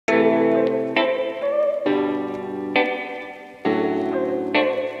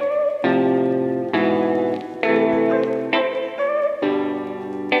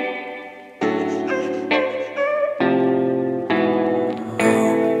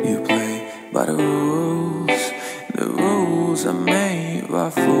by the rules. The rules are made by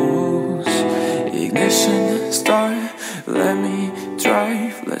fools. Ignition start, let me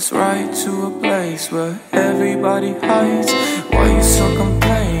drive. Let's ride to a place where everybody hides. Why you so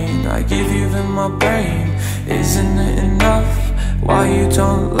complain? I give you in my brain. Isn't it enough? Why you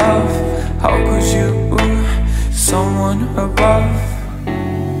don't love? How could you someone above?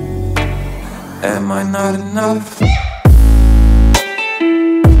 Am I not enough?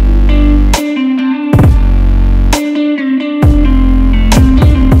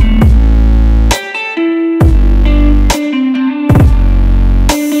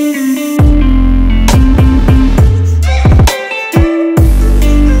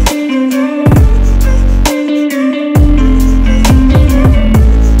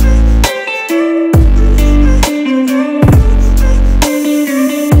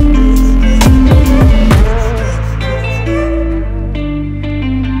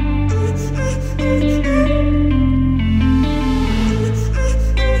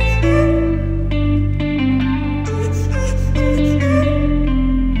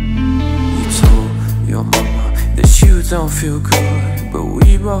 Don't feel good, but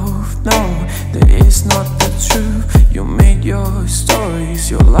we both know that it's not the truth. You made your stories,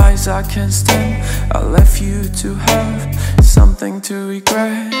 your lies I can't stand. I left you to have something to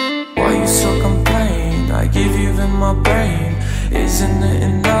regret. Why you so complain? I give you in my brain. Isn't it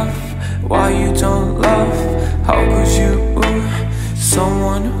enough? Why you don't love? How could you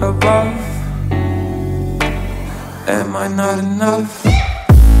someone above? Am I not enough?